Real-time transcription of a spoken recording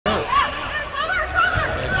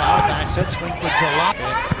Set swing for July.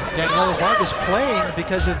 Daniela Vargas playing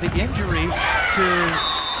because of the injury to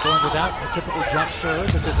going without a typical jump serve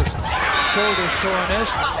because of shoulder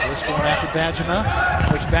soreness. This going after Bajema.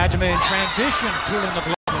 Which Bajema in transition, cooling the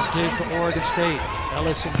block. Dig for Oregon State.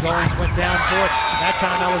 Ellis and Goings went down for it. That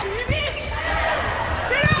time Ellis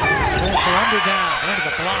going for under down into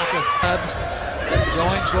the block of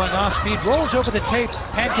Goings going off speed, rolls over the tape.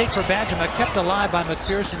 Pancake for Bajema, kept alive by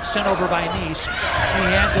McPherson, sent over by Nice.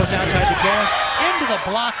 Sheehan goes outside to Goings into the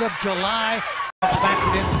block of July. Back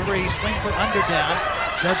within 3. Swing for under down.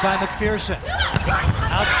 Dug by McPherson.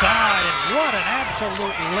 Outside, and what an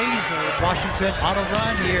absolute laser. Washington on a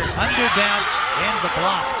run here. Under down and the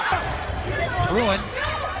block. Bruin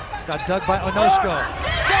got dug by Onosco.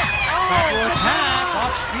 Back to attack,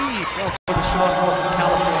 off speed. Well, for the short ball from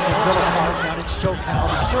California, Villa Park down in SoCal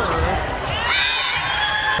to serve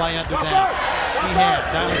by under down. Sheehan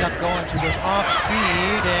dialing up going. She was off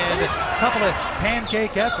speed and a couple of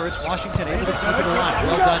pancake efforts. Washington able to keep it alive.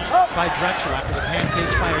 Well done by Drexel after the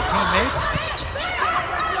pancakes by her teammates.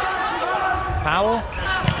 Powell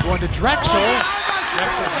going to Drexel.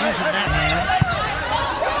 Drexel using that hand.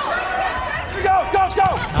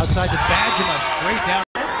 Go! Outside to Bajema, straight down.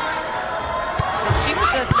 She was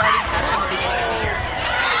the starting center in the beginning of the year.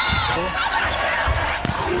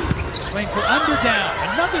 Swing for under down.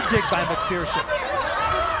 Another dig by McPherson.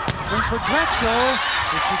 Swing for Drexel.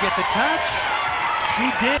 Did she get the touch? She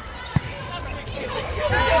did.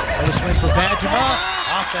 And a swing for Bajema.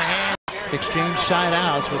 Off the hand. Exchange side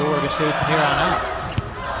outs with Oregon State from here on out.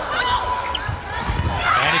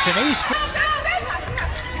 And it's an ace.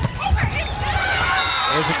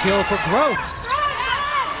 There's a kill for Grote.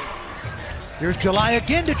 Here's July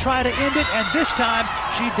again to try to end it, and this time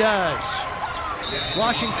she does.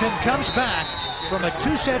 Washington comes back from a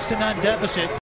 2-0 deficit.